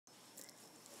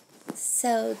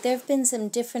So there have been some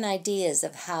different ideas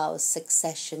of how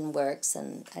succession works,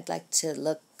 and I'd like to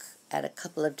look at a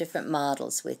couple of different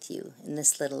models with you in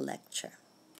this little lecture.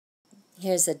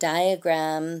 Here's a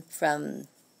diagram from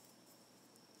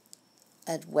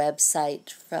a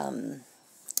website from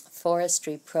a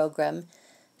forestry program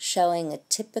showing a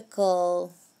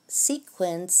typical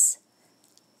sequence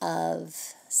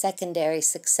of secondary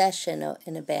succession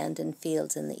in abandoned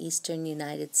fields in the eastern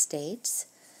United States.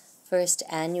 First,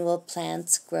 annual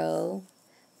plants grow,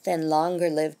 then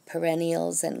longer-lived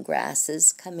perennials and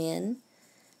grasses come in,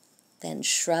 then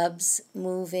shrubs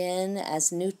move in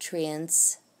as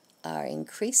nutrients are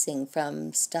increasing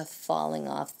from stuff falling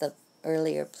off the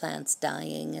earlier plants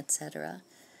dying, etc.,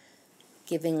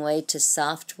 giving way to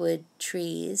softwood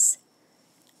trees,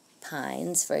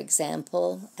 pines, for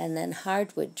example, and then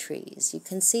hardwood trees. You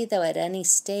can see, though, at any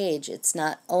stage it's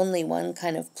not only one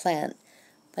kind of plant,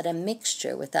 but a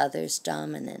mixture with others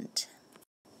dominant.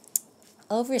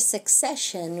 Over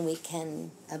succession, we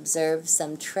can observe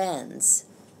some trends.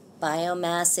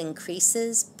 Biomass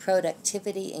increases,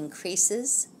 productivity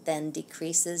increases, then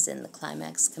decreases in the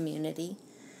climax community.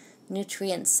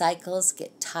 Nutrient cycles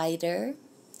get tighter.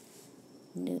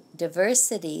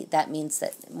 Diversity, that means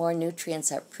that more nutrients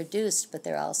are produced, but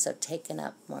they're also taken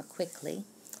up more quickly.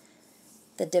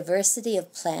 The diversity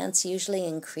of plants usually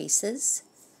increases.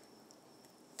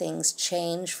 Things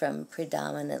change from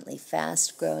predominantly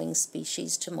fast-growing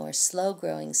species to more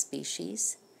slow-growing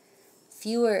species.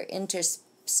 Fewer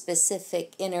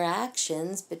interspecific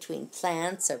interactions between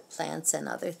plants or plants and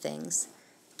other things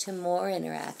to more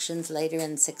interactions later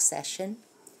in succession.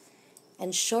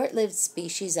 And short-lived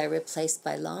species are replaced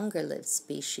by longer-lived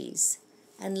species.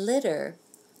 And litter,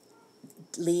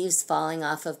 leaves falling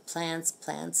off of plants,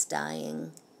 plants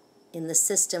dying, in the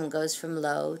system goes from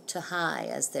low to high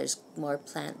as there's more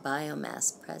plant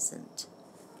biomass present.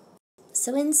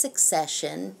 So in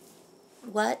succession,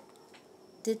 what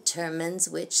determines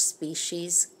which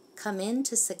species come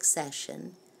into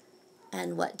succession,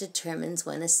 and what determines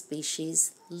when a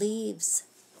species leaves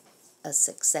a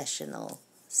successional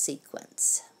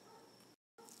sequence?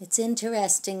 It's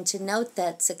interesting to note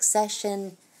that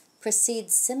succession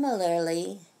proceeds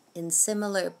similarly in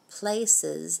similar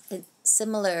places, in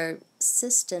similar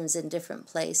systems in different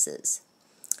places.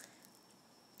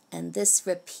 And this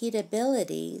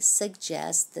repeatability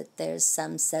suggests that there's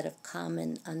some set of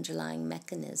common underlying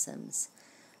mechanisms.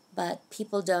 But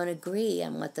people don't agree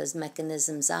on what those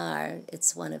mechanisms are.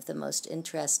 It's one of the most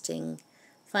interesting,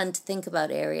 fun to think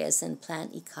about areas in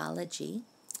plant ecology.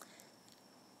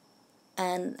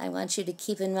 And I want you to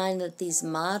keep in mind that these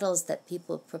models that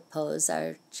people propose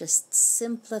are just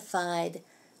simplified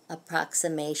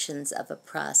approximations of a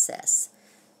process.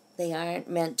 They aren't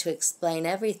meant to explain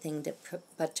everything,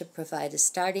 but to provide a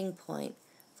starting point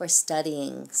for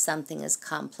studying something as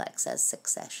complex as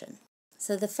succession.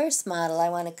 So the first model I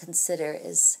want to consider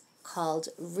is called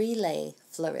relay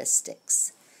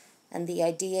floristics. And the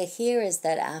idea here is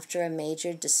that after a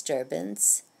major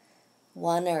disturbance,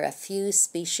 one or a few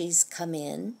species come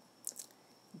in,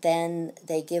 then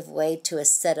they give way to a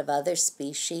set of other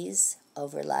species,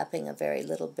 overlapping a very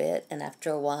little bit, and after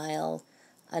a while,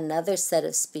 another set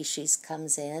of species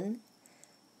comes in,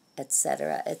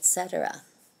 etc., etc.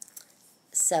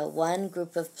 So one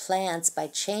group of plants, by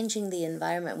changing the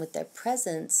environment with their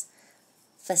presence,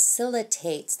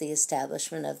 facilitates the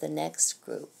establishment of the next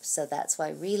group. So that's why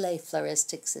relay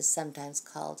floristics is sometimes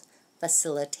called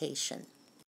facilitation.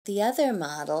 The other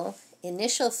model,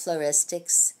 initial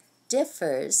floristics,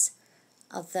 differs,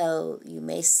 although you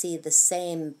may see the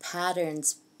same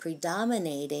patterns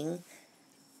predominating.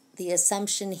 The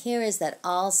assumption here is that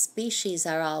all species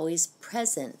are always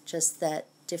present, just that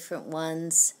different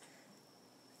ones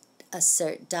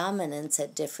assert dominance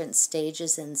at different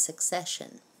stages in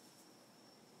succession.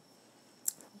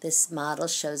 This model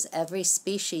shows every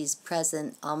species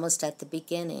present almost at the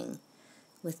beginning,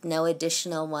 with no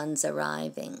additional ones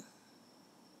arriving.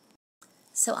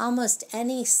 So almost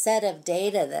any set of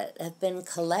data that have been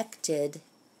collected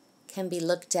can be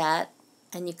looked at,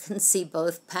 and you can see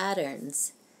both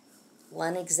patterns.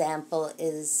 One example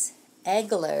is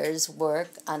Egler's work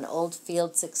on old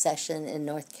field succession in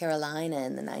North Carolina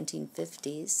in the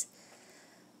 1950s.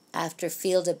 After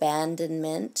field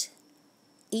abandonment,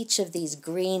 each of these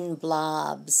green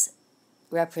blobs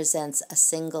represents a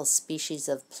single species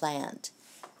of plant.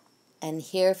 And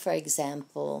here, for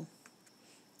example,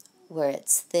 where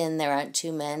it's thin, there aren't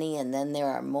too many, and then there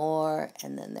are more,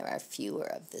 and then there are fewer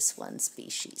of this one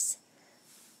species.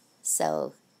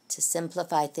 So, to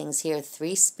simplify things here,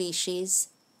 3 species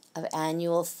of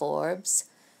annual forbs,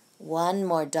 one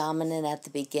more dominant at the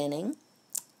beginning,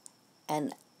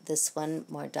 and this one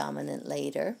more dominant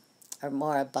later, or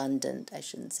more abundant, I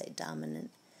shouldn't say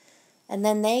dominant. And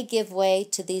then they give way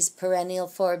to these perennial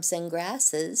forbs and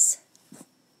grasses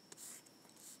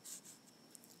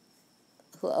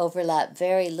who overlap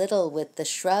very little with the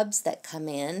shrubs that come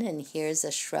in. And here's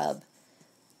a shrub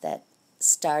that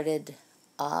started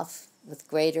off with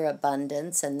greater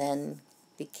abundance and then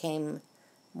became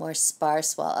more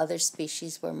sparse while other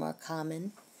species were more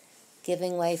common,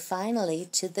 giving way finally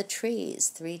to the trees,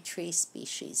 3 tree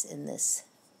species in this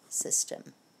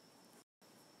system.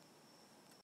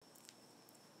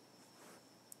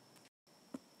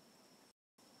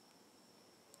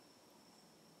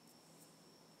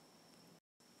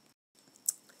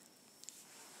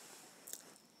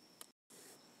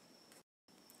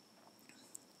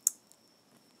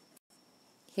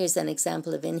 Here's an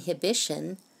example of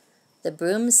inhibition. The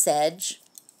broom sedge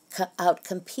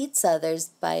outcompetes others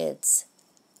by its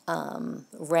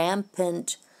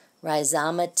rampant,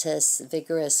 rhizomatous,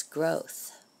 vigorous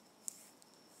growth.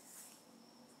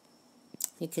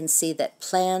 You can see that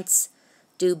plants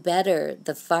do better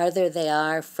the farther they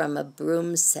are from a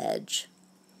broom sedge.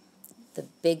 The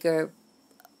bigger,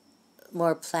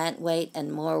 more plant weight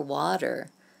and more water,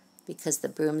 because the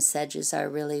broom sedges are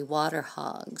really water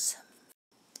hogs.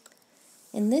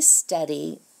 In this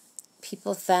study,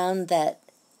 people found that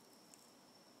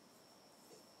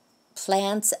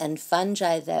plants and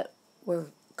fungi that were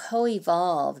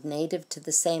co-evolved, native to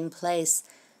the same place,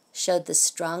 showed the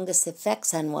strongest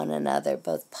effects on one another,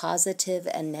 both positive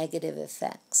and negative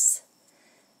effects.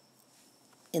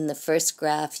 In the first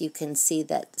graph, you can see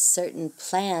that certain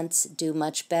plants do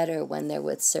much better when they're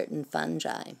with certain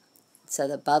fungi. So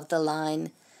above the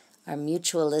line are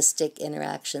mutualistic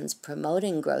interactions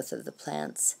promoting growth of the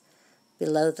plants.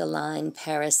 Below the line,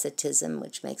 parasitism,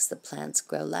 which makes the plants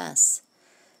grow less.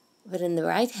 But in the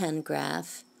right-hand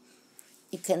graph,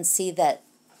 you can see that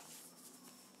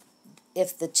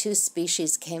if the 2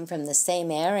 species came from the same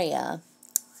area,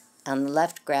 on the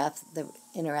left graph, the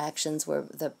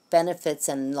the benefits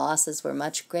and losses were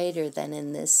much greater than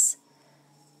in this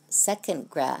second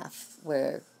graph,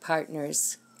 where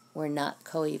partners were not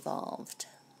co-evolved.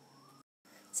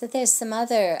 So there's some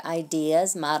other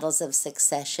ideas, models of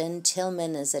succession.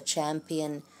 Tillman is a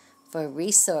champion for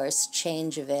resource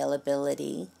change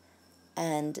availability,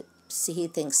 and he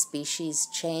thinks species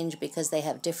change because they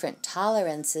have different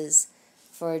tolerances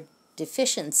for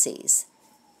deficiencies,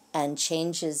 and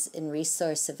changes in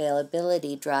resource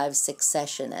availability drive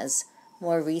succession. As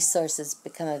more resources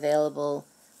become available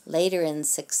later in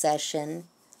succession,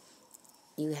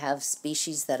 you have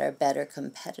species that are better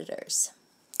competitors.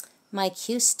 Mike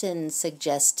Houston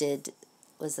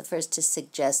was the first to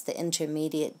suggest the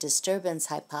intermediate disturbance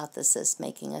hypothesis,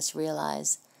 making us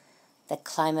realize that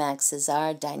climaxes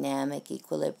are dynamic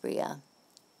equilibria.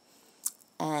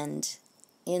 And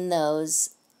in those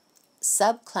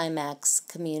subclimax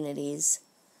communities,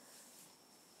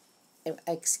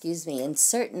 in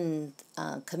certain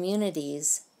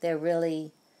communities, they're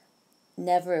really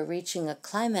never reaching a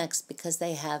climax because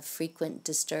they have frequent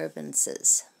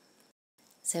disturbances.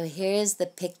 So here's the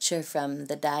picture from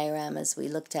the dioramas we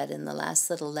looked at in the last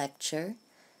little lecture.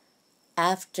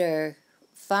 After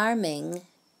farming,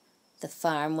 the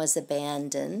farm was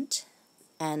abandoned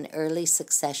and early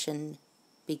succession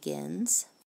begins.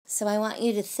 So I want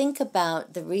you to think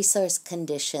about the resource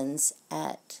conditions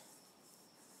at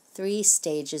 3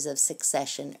 stages of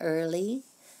succession: early,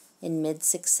 in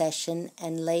mid-succession,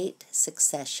 and late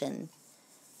succession.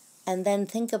 And then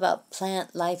think about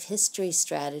plant life history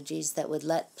strategies that would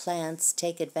let plants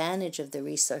take advantage of the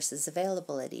resources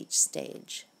available at each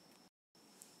stage.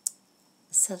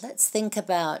 So let's think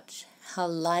about how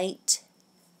light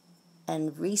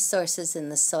and resources in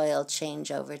the soil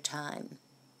change over time.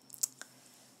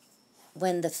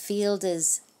 When the field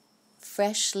is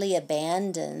freshly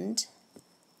abandoned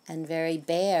and very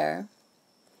bare,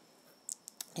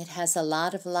 it has a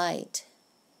lot of light.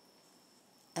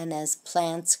 And as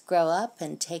plants grow up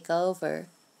and take over,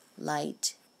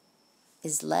 light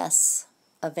is less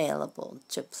available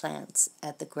to plants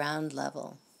at the ground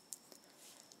level.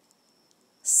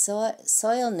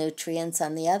 Soil nutrients,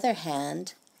 on the other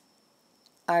hand,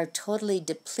 are totally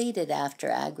depleted after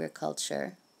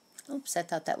agriculture. Oops, I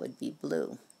thought that would be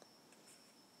blue.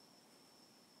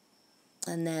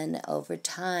 And then over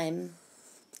time,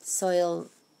 soil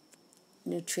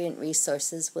nutrient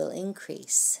resources will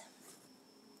increase.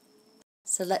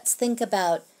 So let's think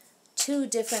about 2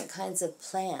 different kinds of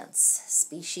plants.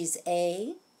 Species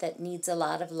A, that needs a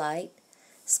lot of light.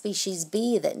 Species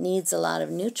B, that needs a lot of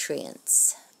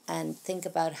nutrients. And think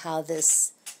about how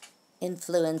this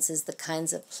influences the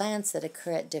kinds of plants that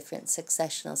occur at different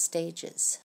successional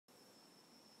stages.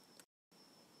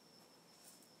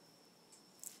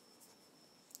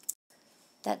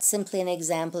 That's simply an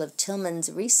example of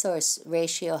Tillman's resource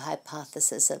ratio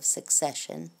hypothesis of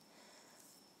succession.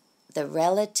 The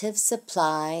relative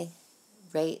supply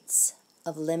rates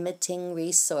of limiting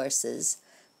resources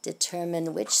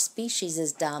determine which species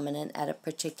is dominant at a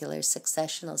particular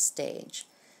successional stage.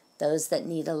 Those that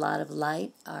need a lot of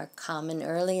light are common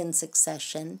early in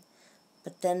succession,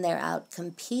 but then they're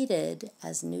outcompeted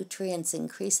as nutrients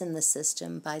increase in the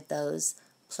system by those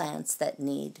plants that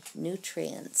need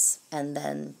nutrients and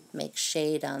then make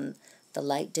shade on the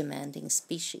light-demanding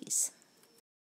species.